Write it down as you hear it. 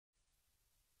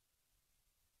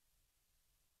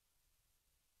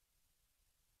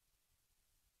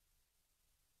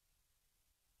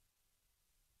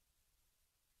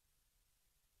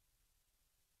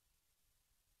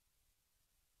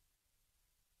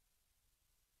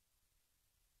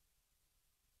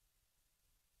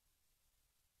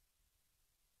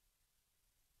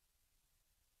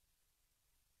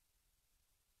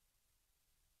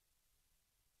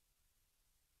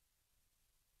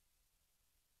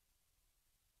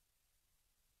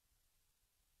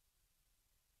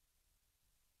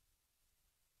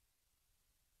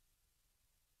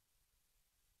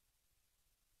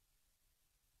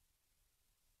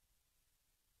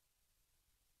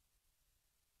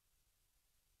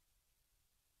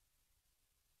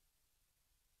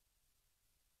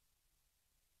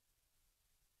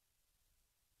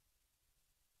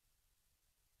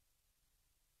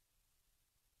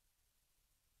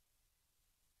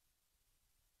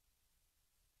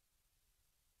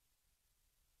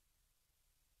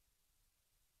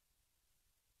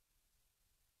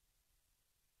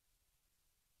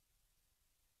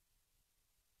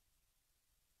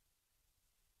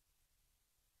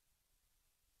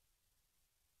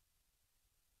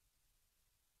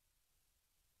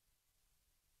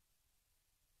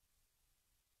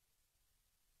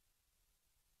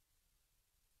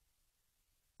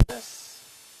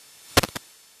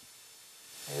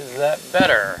that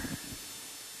better?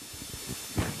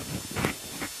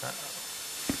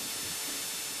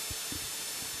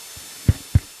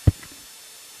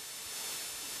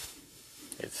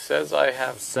 It says I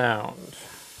have sound.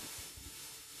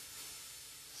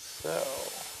 So,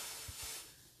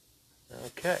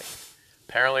 okay.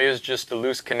 Apparently it's just a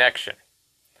loose connection.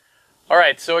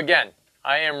 Alright, so again,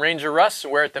 I am Ranger Russ.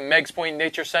 We're at the Meggs Point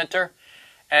Nature Center.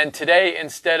 And today,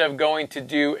 instead of going to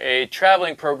do a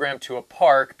traveling program to a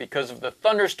park, because of the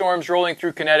thunderstorms rolling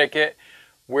through Connecticut,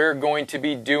 we're going to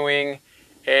be doing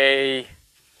a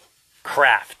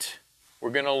craft.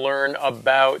 We're going to learn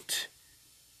about...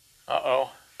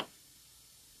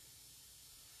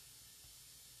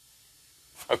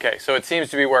 Okay, so it seems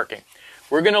to be working.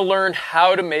 We're going to learn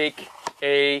how to make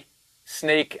a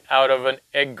snake out of an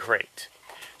egg crate.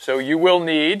 So you will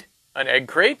need an egg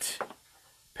crate, a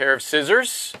pair of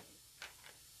scissors,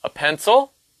 a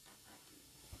pencil,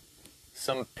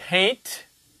 some paint,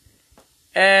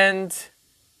 and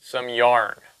some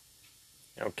yarn.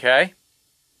 Okay?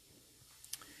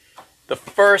 The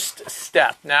first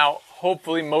step. Now,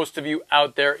 hopefully most of you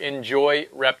out there enjoy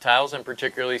reptiles, and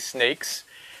particularly snakes.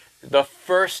 The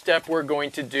first step we're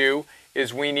going to do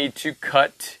is we need to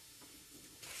cut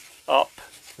up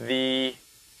the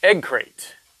egg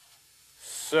crate.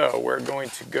 So we're going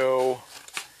to go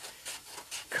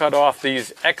cut off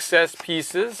these excess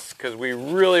pieces because we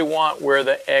really want where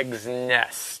the eggs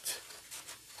nest.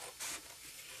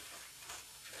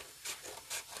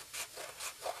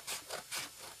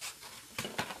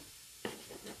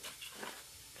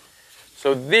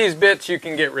 So these bits you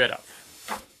can get rid of.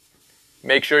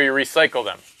 Make sure you recycle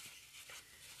them.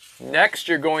 Next,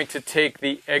 you're going to take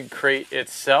the egg crate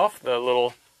itself, the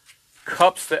little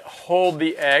cups that hold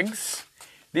the eggs.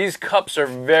 These cups are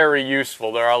very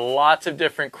useful. There are lots of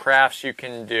different crafts you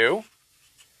can do.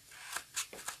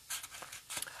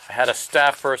 I had a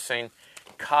staff person,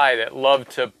 Kai, that loved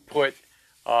to put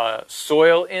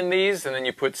soil in these, and then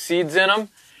you put seeds in them.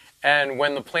 And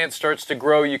when the plant starts to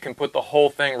grow, you can put the whole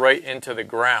thing right into the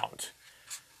ground.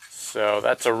 So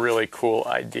that's a really cool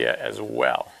idea as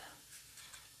well.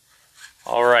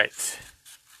 All right.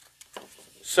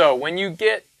 So when you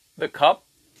get the cup,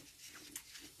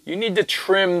 you need to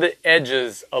trim the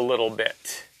edges a little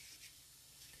bit.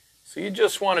 So you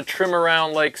just want to trim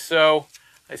around like so.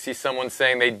 I see someone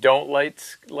saying they don't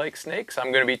like snakes.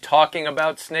 I'm going to be talking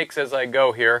about snakes as I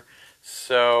go here.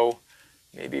 So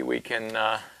maybe we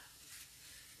can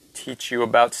teach you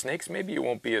about snakes. Maybe you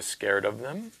won't be as scared of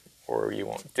them, or you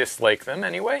won't dislike them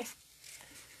anyway.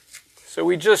 So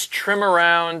we just trim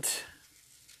around,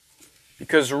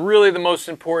 because really the most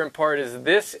important part is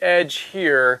this edge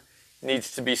here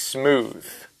needs to be smooth.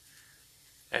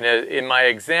 And in my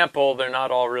example, they're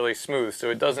not all really smooth, so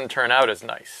it doesn't turn out as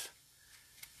nice.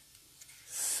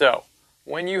 So,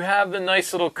 when you have the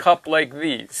nice little cup like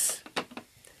these,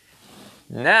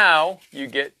 now you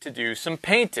get to do some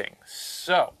painting.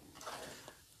 So,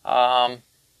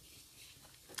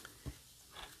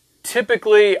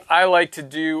 typically, I like to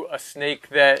do a snake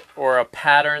or a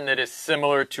pattern that is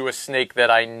similar to a snake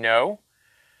that I know.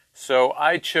 So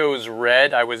I chose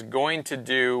red. I was going to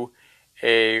do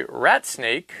a rat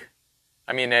snake,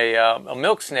 a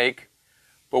milk snake,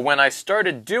 but when I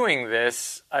started doing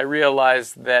this, I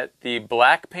realized that the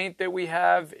black paint that we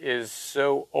have is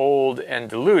so old and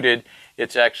diluted,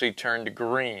 it's actually turned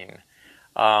green.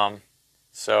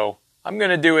 So I'm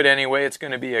going to do it anyway. It's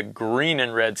going to be a green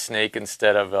and red snake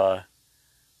instead of a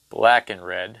black and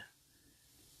red.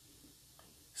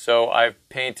 So I've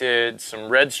painted some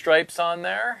red stripes on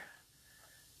there.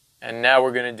 And now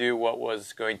we're going to do what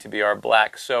was going to be our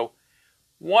black. So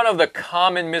one of the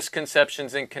common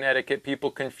misconceptions in Connecticut, people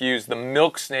confuse the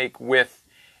milk snake with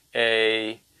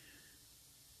a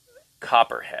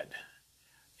copperhead.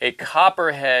 A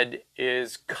copperhead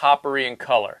is coppery in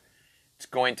color. It's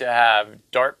going to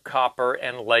have dark copper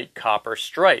and light copper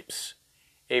stripes.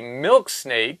 A milk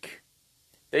snake,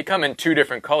 they come in two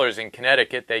different colors in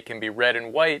Connecticut. They can be red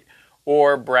and white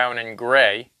or brown and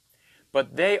gray,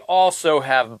 but they also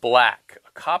have black.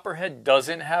 A copperhead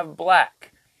doesn't have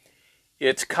black.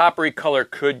 Its coppery color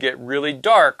could get really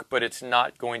dark, but it's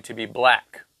not going to be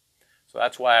black. So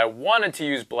that's why I wanted to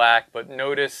use black, but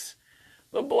notice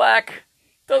the black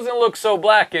doesn't look so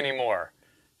black anymore.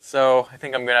 So I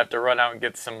think I'm going to have to run out and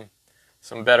get some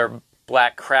better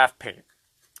black craft paint.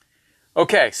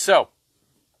 Okay, so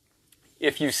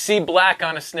if you see black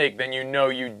on a snake, then you know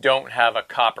you don't have a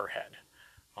copperhead.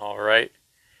 All right.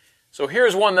 So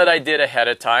here's one that I did ahead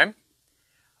of time.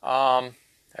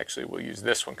 Actually, we'll use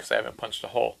this one because I haven't punched a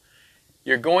hole.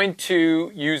 You're going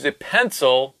to use a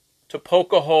pencil to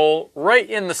poke a hole right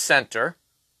in the center.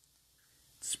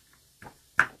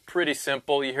 pretty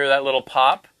simple. You hear that little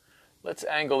pop? Let's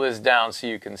angle this down so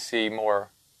you can see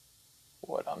more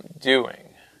what I'm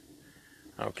doing.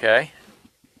 Okay.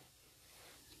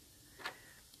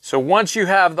 So once you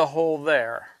have the hole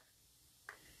there,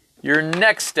 your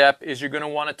next step is you're going to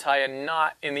want to tie a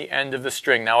knot in the end of the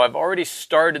string. Now I've already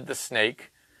started the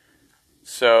snake,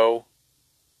 so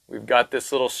we've got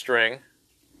this little string.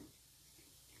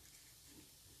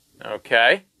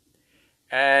 Okay.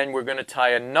 And we're going to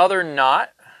tie another knot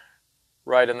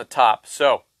right on the top.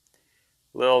 So,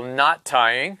 little knot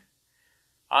tying.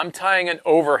 I'm tying an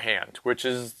overhand, which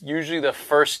is usually the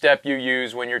first step you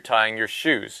use when you're tying your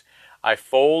shoes. I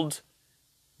fold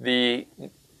the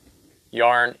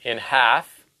yarn in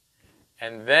half,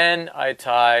 and then I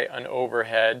tie an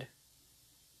overhead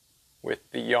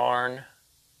with the yarn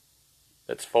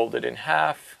that's folded in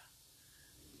half,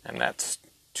 and that's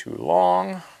too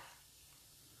long.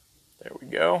 There we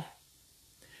go.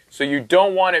 So you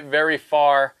don't want it very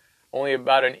far, only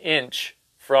about an inch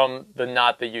from the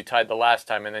knot that you tied the last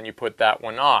time, and then you put that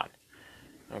one on.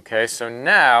 Okay, so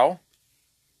now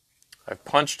I've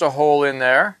punched a hole in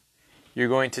there. You're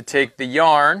going to take the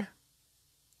yarn.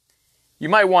 You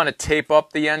might want to tape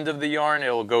up the end of the yarn.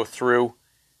 It'll go through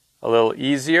a little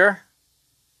easier,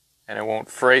 and it won't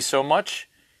fray so much.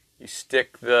 You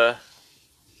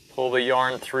pull the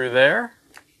yarn through there.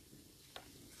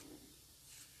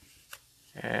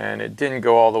 And it didn't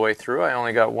go all the way through. I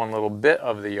only got one little bit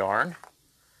of the yarn.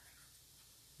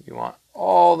 You want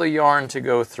all the yarn to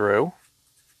go through.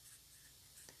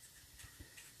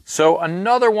 So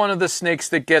another one of the snakes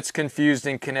that gets confused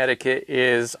in Connecticut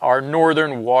is our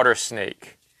northern water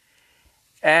snake.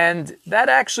 And that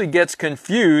actually gets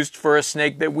confused for a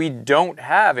snake that we don't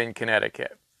have in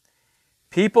Connecticut.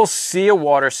 People see a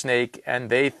water snake and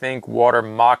they think water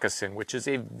moccasin, which is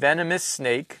a venomous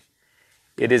snake.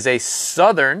 It is a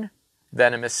southern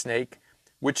venomous snake,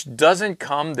 which doesn't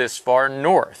come this far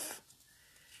north.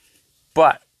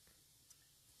 But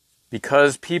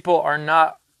because people are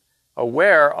not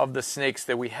aware of the snakes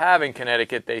that we have in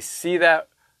Connecticut, they see that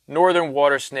northern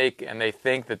water snake and they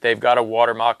think that they've got a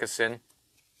water moccasin.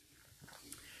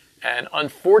 And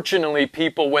unfortunately,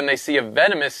 people, when they see a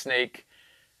venomous snake,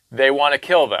 they want to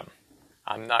kill them.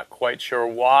 I'm not quite sure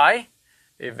why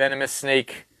a venomous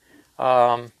snake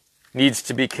needs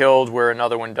to be killed where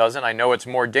another one doesn't. I know it's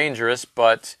more dangerous,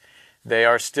 but they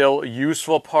are still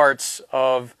useful parts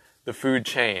of the food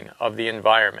chain, of the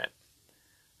environment.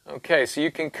 Okay, so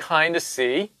you can kind of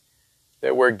see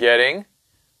that we're getting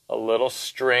a little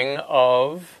string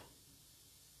of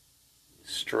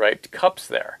striped cups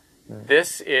there.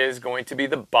 This is going to be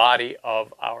the body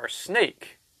of our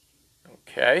snake.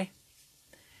 Okay.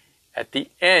 At the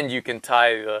end, you can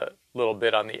tie the little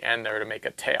bit on the end there to make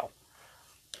a tail.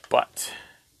 But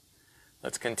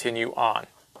let's continue on.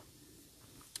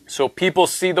 So people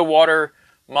see the water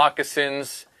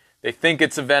moccasins, they think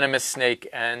it's a venomous snake,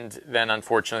 and then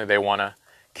unfortunately they want to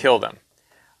kill them.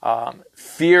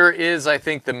 Fear is, I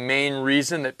think, the main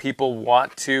reason that people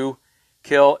want to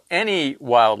kill any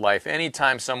wildlife.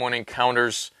 Anytime someone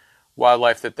encounters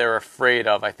wildlife that they're afraid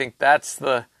of, I think that's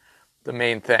the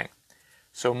main thing.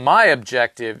 So my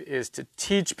objective is to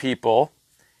teach people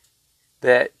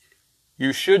that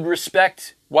you should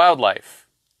respect wildlife,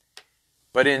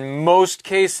 but in most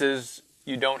cases,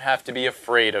 you don't have to be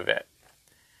afraid of it.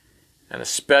 And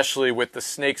especially with the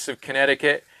snakes of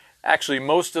Connecticut, actually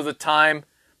most of the time,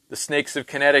 the snakes of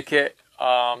Connecticut,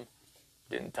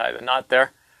 didn't tie the knot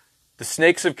there, the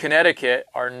snakes of Connecticut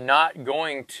are not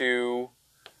going to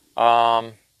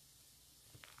bite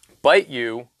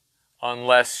you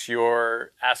unless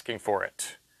you're asking for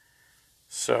it.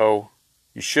 So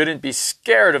you shouldn't be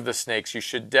scared of the snakes. You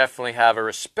should definitely have a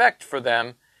respect for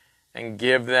them and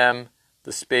give them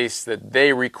the space that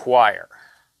they require.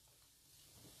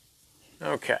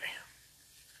 Okay.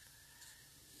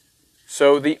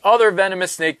 So the other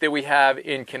venomous snake that we have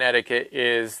in Connecticut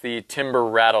is the timber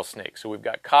rattlesnake. So we've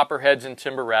got copperheads and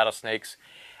timber rattlesnakes.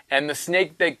 And the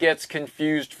snake that gets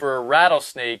confused for a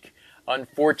rattlesnake,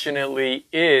 unfortunately,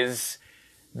 is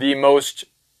the most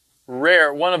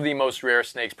rare, one of the most rare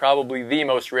snakes, probably the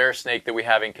most rare snake that we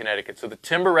have in Connecticut. So the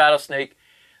timber rattlesnake,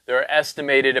 there are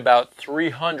estimated about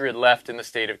 300 left in the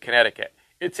state of Connecticut.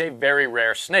 It's a very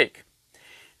rare snake.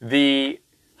 The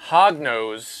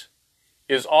hognose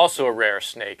is also a rare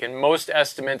snake, and most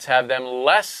estimates have them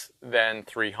less than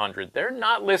 300. They're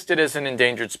not listed as an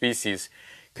endangered species.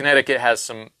 Connecticut has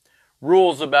some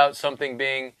rules about something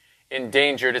being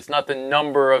endangered. It's not the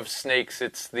number of snakes,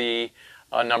 it's the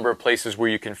number of places where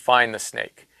you can find the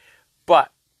snake.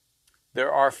 But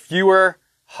there are fewer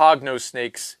hognose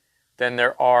snakes than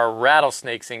there are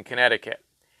rattlesnakes in Connecticut.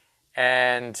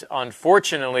 And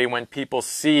unfortunately, when people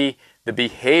see the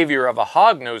behavior of a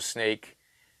hognose snake,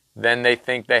 then they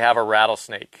think they have a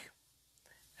rattlesnake.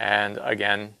 And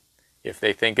again, if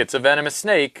they think it's a venomous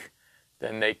snake,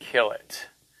 then they kill it.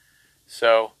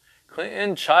 So,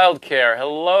 Clinton Childcare,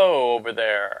 hello over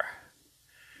there.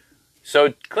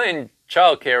 So, Clinton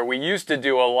Childcare, we used to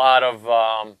do a lot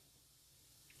of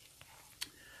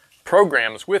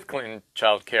programs with Clinton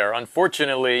Childcare.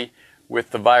 Unfortunately,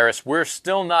 with the virus, we're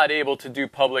still not able to do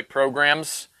public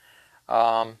programs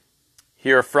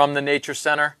here from the Nature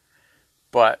Center,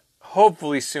 but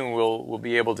hopefully soon we'll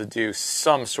be able to do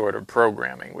some sort of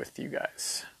programming with you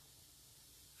guys.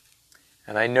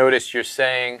 And I noticed you're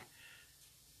saying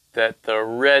that the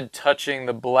red touching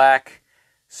the black.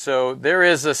 So there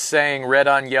is a saying, red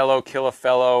on yellow, kill a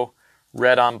fellow,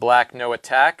 red on black, no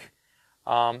attack.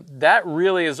 That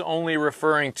really is only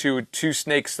referring to two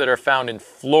snakes that are found in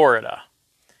Florida.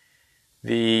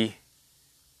 The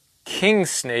king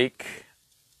snake,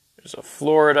 there's a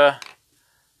Florida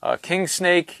king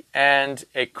snake and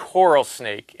a coral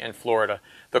snake in Florida.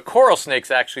 The coral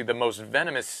snake's actually the most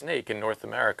venomous snake in North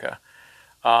America.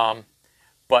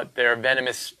 But their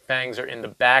venomous fangs are in the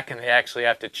back and they actually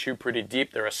have to chew pretty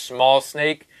deep. They're a small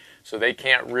snake, so they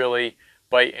can't really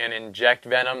bite and inject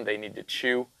venom. They need to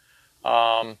chew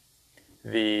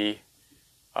the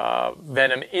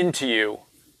venom into you.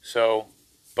 So,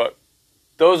 but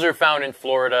those are found in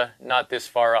Florida, not this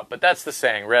far up. But that's the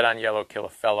saying, red on yellow, kill a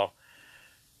fellow.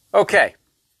 Okay,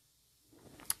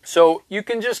 so you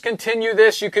can just continue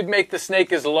this. You could make the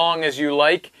snake as long as you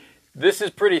like. This is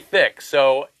pretty thick,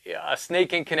 so a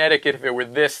snake in Connecticut, if it were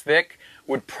this thick,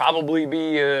 would probably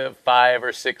be a 5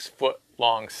 or 6 foot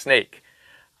long snake.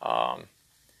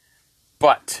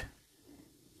 But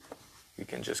you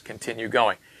can just continue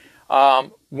going.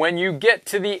 When you get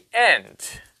to the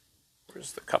end,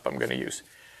 where's the cup I'm going to use?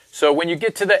 So when you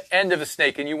get to the end of a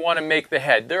snake and you want to make the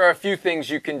head, there are a few things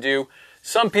you can do.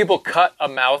 Some people cut a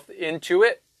mouth into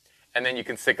it, and then you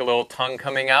can stick a little tongue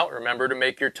coming out. Remember to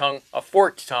make your tongue a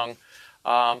forked tongue.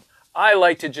 I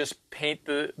like to just paint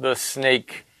the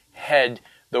snake head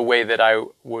the way that I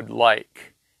would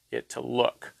like it to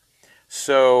look.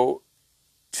 So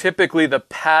typically the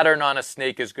pattern on a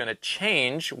snake is going to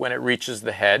change when it reaches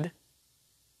the head.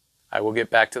 I will get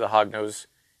back to the hognose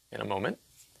in a moment.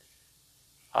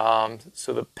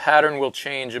 So the pattern will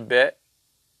change a bit.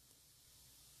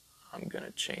 I'm going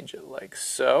to change it like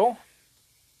so.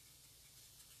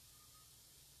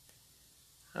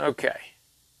 Okay.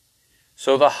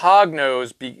 So the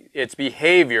hognose, its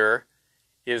behavior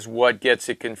is what gets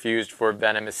it confused for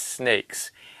venomous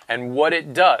snakes. And what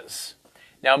it does.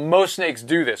 Now, most snakes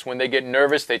do this. When they get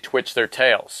nervous, they twitch their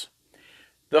tails.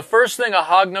 The first thing a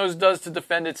hognose does to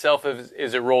defend itself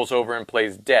is it rolls over and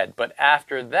plays dead. But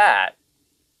after that,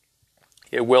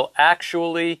 it will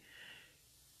actually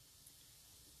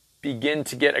begin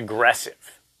to get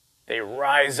aggressive. They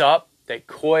rise up, they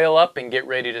coil up and get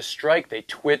ready to strike. They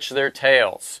twitch their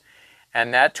tails.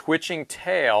 And that twitching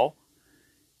tail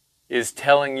is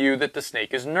telling you that the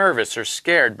snake is nervous or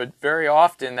scared. But very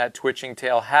often that twitching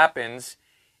tail happens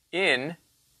in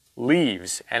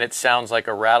leaves and it sounds like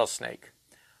a rattlesnake.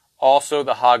 Also,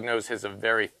 the hognose is a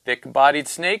very thick-bodied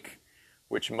snake,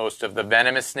 which most of the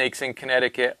venomous snakes in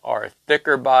Connecticut are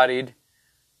thicker-bodied.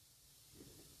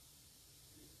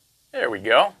 There we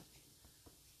go.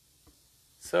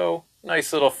 So,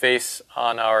 nice little face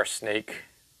on our snake.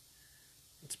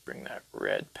 Let's bring that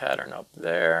red pattern up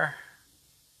there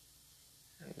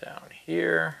and down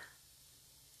here.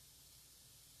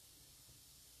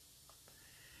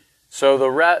 So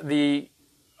the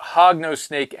hognose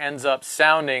snake ends up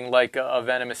sounding like a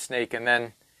venomous snake, and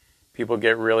then people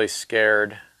get really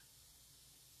scared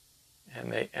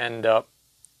and they end up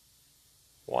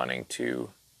wanting to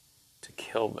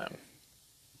kill them.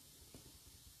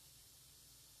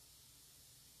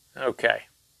 Okay.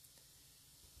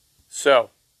 So,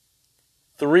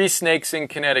 3 snakes in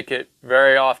Connecticut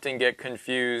very often get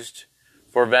confused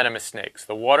for venomous snakes.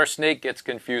 The water snake gets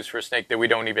confused for a snake that we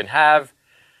don't even have.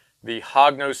 The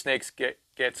hognose snakes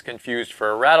gets confused for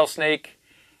a rattlesnake.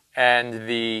 And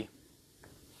the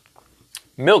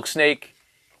milk snake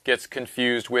gets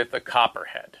confused with a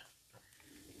copperhead.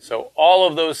 So all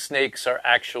of those snakes are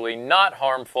actually not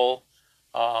harmful.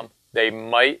 They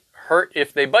might hurt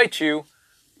if they bite you,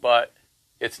 but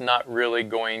it's not really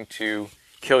going to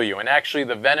kill you. And actually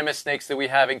the venomous snakes that we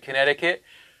have in Connecticut,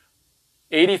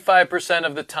 85%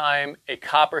 of the time a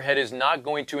copperhead is not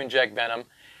going to inject venom,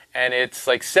 and it's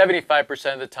like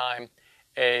 75% of the time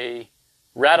a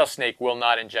rattlesnake will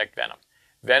not inject venom.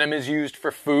 Venom is used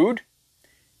for food,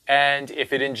 and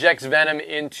if it injects venom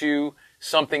into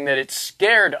something that it's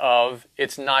scared of,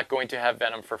 it's not going to have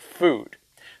venom for food.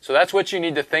 So that's what you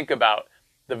need to think about.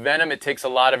 The venom, it takes a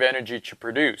lot of energy to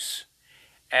produce.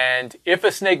 And if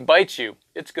a snake bites you,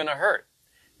 it's going to hurt.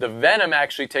 The venom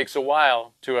actually takes a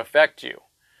while to affect you.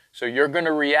 So you're going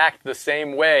to react the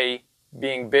same way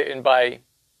being bitten by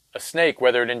a snake,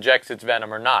 whether it injects its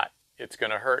venom or not. It's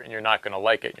going to hurt and you're not going to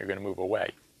like it. You're going to move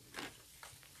away.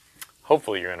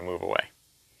 Hopefully you're going to move away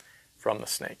from the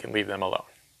snake and leave them alone.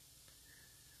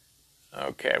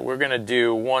 Okay, we're going to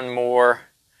do one more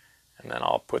and then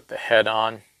I'll put the head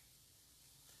on.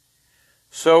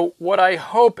 So what I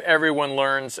hope everyone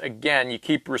learns, again, you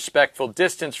keep respectful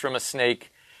distance from a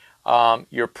snake.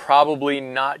 You're probably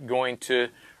not going to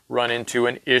run into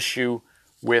an issue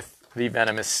with the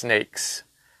venomous snakes.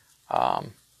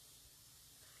 And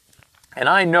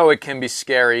I know it can be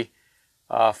scary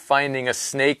finding a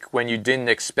snake when you didn't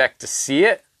expect to see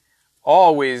it.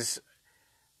 Always,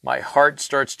 my heart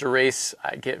starts to race.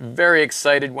 I get very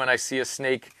excited when I see a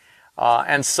snake.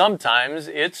 And sometimes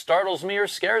it startles me or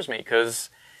scares me because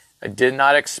I did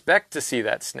not expect to see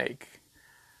that snake.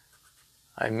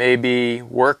 I may be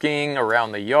working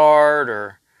around the yard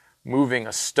or moving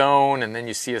a stone, and then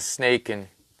you see a snake, and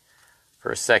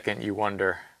for a second you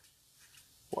wonder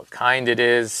what kind it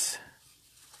is.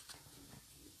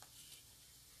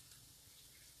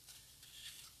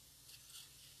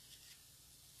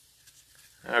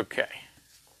 Okay,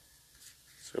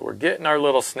 so we're getting our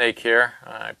little snake here.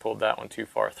 I pulled that one too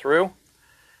far through.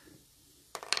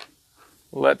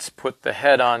 Let's put the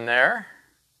head on there.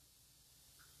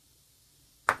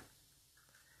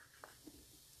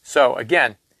 So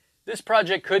again, this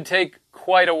project could take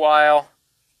quite a while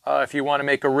if you want to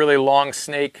make a really long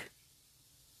snake.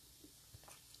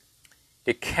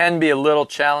 It can be a little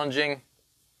challenging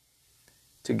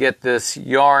to get this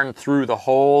yarn through the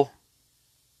hole.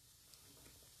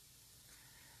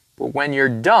 But when you're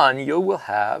done, you will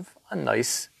have a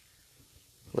nice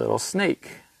little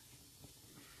snake.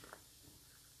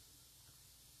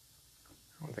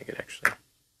 I don't think it actually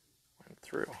went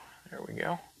through. There we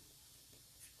go.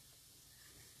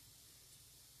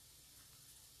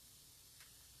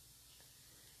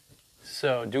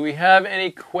 So, do we have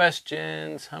any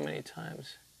questions? How many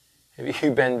times have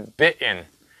you been bitten?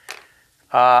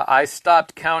 I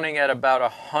stopped counting at about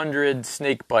 100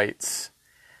 snake bites.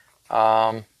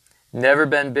 Never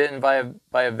been bitten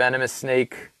by a venomous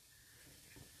snake.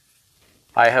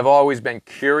 I have always been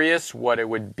curious what it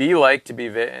would be like to be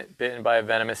bitten by a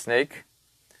venomous snake,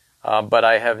 but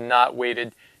I have not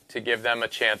waited to give them a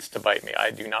chance to bite me.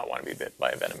 I do not want to be bit by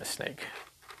a venomous snake.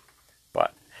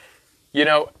 But,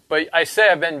 but I say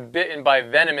I've been bitten by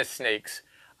venomous snakes.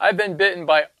 I've been bitten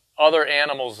by other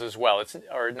animals as well.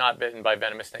 Or not bitten by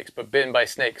venomous snakes, but bitten by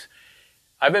snakes.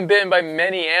 I've been bitten by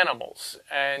many animals,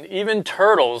 and even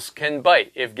turtles can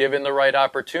bite if given the right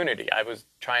opportunity. I was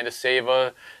trying to save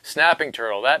a snapping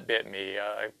turtle. That bit me.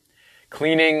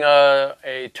 Cleaning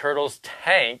a turtle's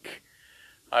tank,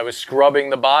 I was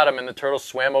scrubbing the bottom, and the turtle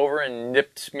swam over and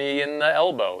nipped me in the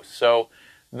elbow. So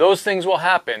those things will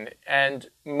happen,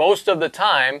 and most of the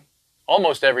time,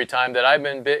 almost every time that I've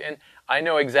been bitten, I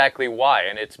know exactly why,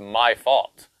 and it's my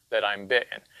fault that I'm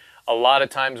bitten. A lot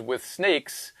of times with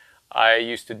snakes, I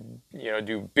used to,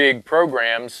 do big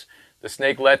programs. The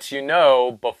snake lets you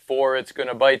know before it's going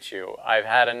to bite you. I've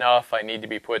had enough. I need to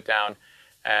be put down.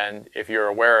 And if you're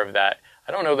aware of that,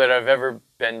 I don't know that I've ever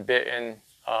been bitten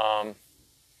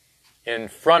in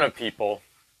front of people.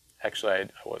 Actually, I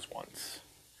was once.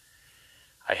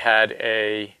 I had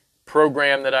a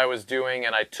program that I was doing,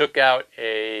 and I took out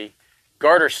a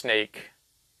garter snake,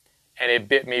 and it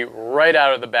bit me right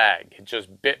out of the bag. It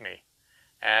just bit me.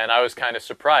 And I was kind of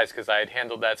surprised because I had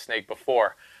handled that snake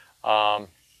before. And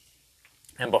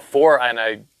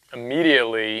I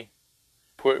immediately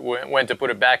went to put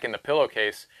it back in the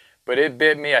pillowcase. But it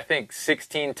bit me, I think,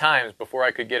 16 times before I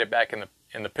could get it back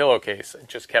in the pillowcase. It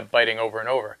just kept biting over and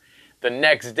over. The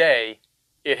next day,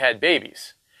 it had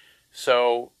babies.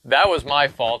 So that was my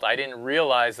fault. I didn't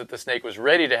realize that the snake was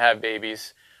ready to have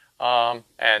babies. And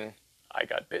I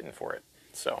got bitten for it.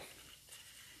 So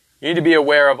you need to be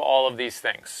aware of all of these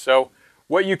things. So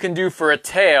what you can do for a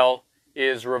tail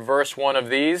is reverse one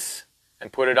of these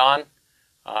and put it on.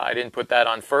 I didn't put that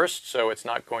on first, so it's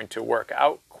not going to work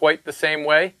out quite the same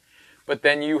way. But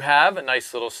then you have a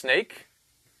nice little snake.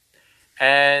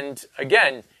 And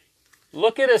again,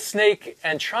 look at a snake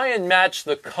and try and match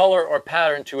the color or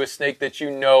pattern to a snake that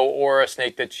you know or a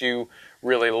snake that you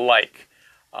really like.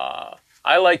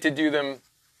 I like to do them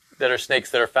that are snakes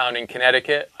that are found in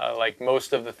Connecticut. Like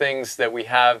most of the things that we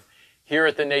have here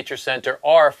at the Nature Center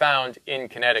are found in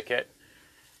Connecticut.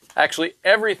 Actually,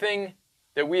 everything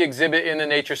that we exhibit in the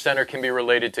Nature Center can be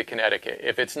related to Connecticut.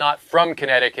 If it's not from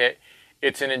Connecticut,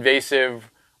 it's an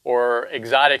invasive or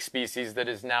exotic species that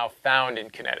is now found in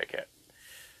Connecticut.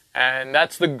 And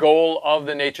that's the goal of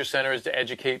the Nature Center, is to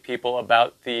educate people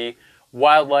about the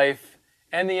wildlife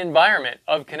and the environment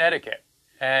of Connecticut,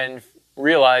 and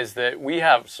realize that we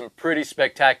have some pretty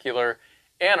spectacular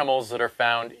animals that are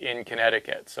found in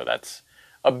Connecticut. So that's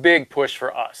a big push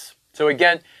for us. So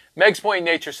again, Meggs Point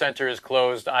Nature Center is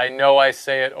closed. I know I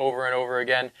say it over and over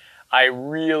again. I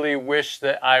really wish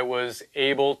that I was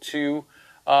able to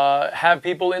have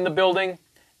people in the building,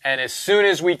 and as soon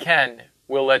as we can,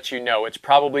 we'll let you know. It's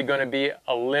probably going to be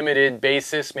a limited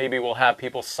basis. Maybe we'll have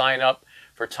people sign up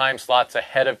for time slots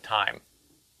ahead of time.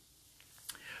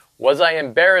 Was I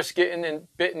embarrassed getting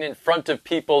bitten in front of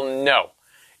people? No.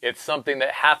 It's something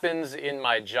that happens in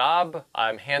my job.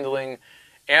 I'm handling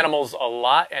animals a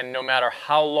lot, and no matter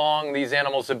how long these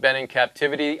animals have been in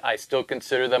captivity, I still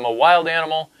consider them a wild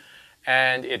animal,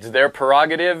 and it's their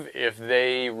prerogative. If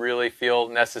they really feel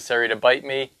necessary to bite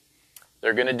me,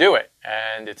 they're going to do it,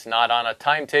 and it's not on a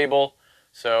timetable,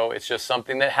 so it's just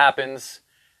something that happens,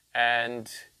 and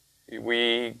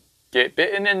we get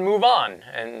bitten and move on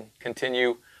and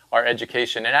continue our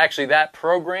education. And actually, that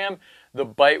program, the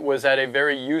bite was at a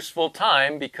very useful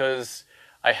time, because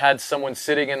I had someone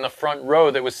sitting in the front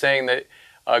row that was saying that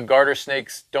garter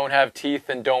snakes don't have teeth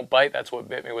and don't bite. That's what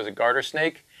bit me, was a garter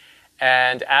snake.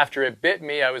 And after it bit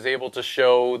me, I was able to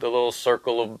show the little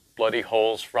circle of bloody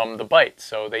holes from the bite.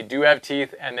 So they do have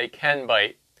teeth and they can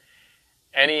bite.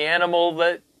 Any animal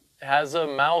that has a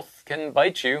mouth can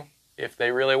bite you if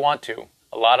they really want to.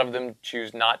 A lot of them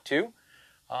choose not to.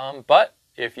 But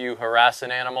if you harass an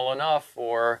animal enough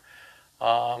or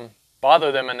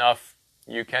bother them enough,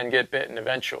 you can get bitten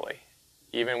eventually,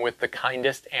 even with the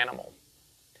kindest animal.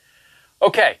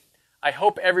 Okay, I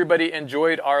hope everybody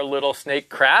enjoyed our little snake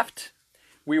craft.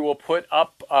 We will put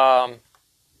up the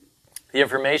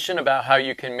information about how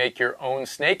you can make your own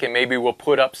snake, and maybe we'll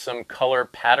put up some color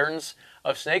patterns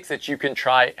of snakes that you can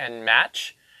try and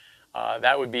match.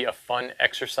 That would be a fun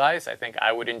exercise. I think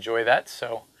I would enjoy that.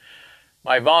 So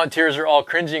my volunteers are all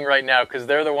cringing right now because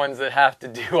they're the ones that have to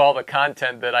do all the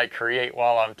content that I create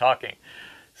while I'm talking.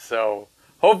 So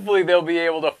hopefully they'll be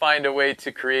able to find a way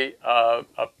to create a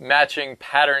matching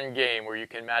pattern game where you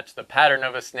can match the pattern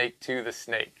of a snake to the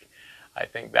snake. I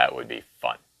think that would be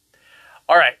fun.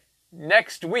 All right,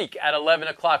 next week at 11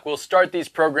 o'clock, we'll start these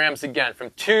programs again.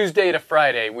 From Tuesday to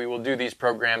Friday, we will do these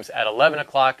programs at 11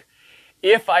 o'clock.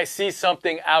 If I see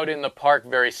something out in the park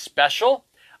very special,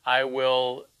 I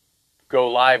will go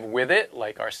live with it,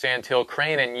 like our sandhill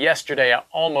crane. And yesterday I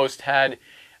almost had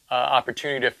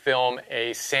opportunity to film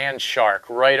a sand shark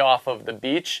right off of the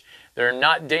beach. They're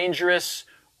not dangerous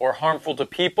or harmful to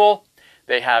people.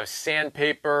 They have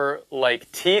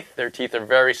sandpaper-like teeth. Their teeth are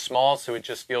very small, so it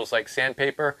just feels like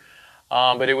sandpaper.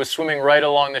 But it was swimming right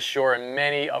along the shore, and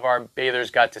many of our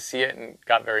bathers got to see it and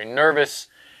got very nervous.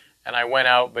 And I went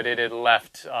out, but it had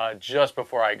left just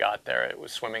before I got there. It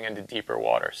was swimming into deeper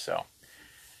water, so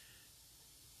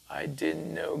I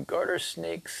didn't know garter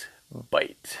snakes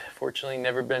bite. Fortunately,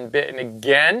 never been bitten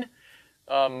again.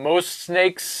 Most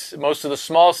of the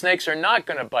small snakes are not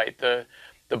going to bite. The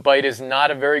bite is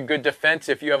not a very good defense.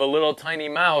 If you have a little tiny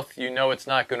mouth, you know it's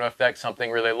not going to affect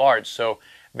something really large. So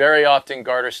very often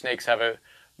garter snakes have a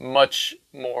much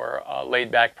more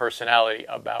laid-back personality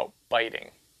about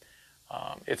biting.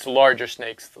 It's larger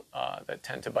snakes that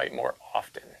tend to bite more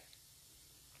often.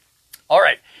 All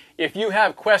right, if you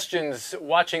have questions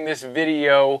watching this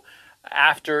video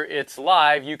after it's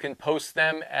live, you can post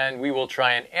them and we will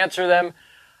try and answer them.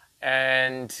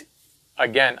 And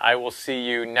again, I will see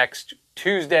you next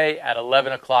Tuesday at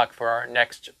 11 o'clock for our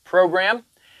next program.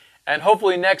 And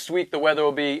hopefully next week the weather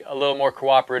will be a little more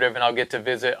cooperative and I'll get to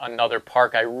visit another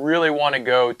park. I really want to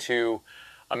go to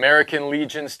American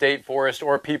Legion State Forest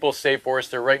or People's State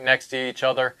Forest. They're right next to each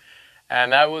other.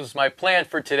 And that was my plan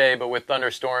for today, but with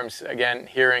thunderstorms again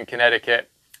here in Connecticut,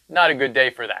 not a good day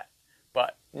for that.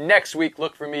 But next week,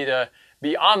 look for me to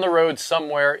be on the road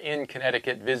somewhere in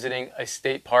Connecticut visiting a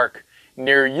state park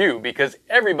near you, because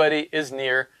everybody is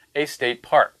near a state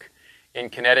park. In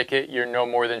Connecticut, you're no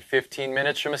more than 15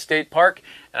 minutes from a state park,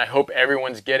 and I hope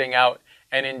everyone's getting out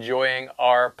and enjoying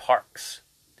our parks.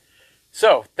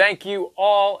 So, thank you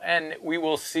all, and we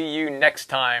will see you next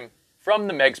time from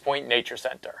the Meggs Point Nature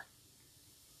Center.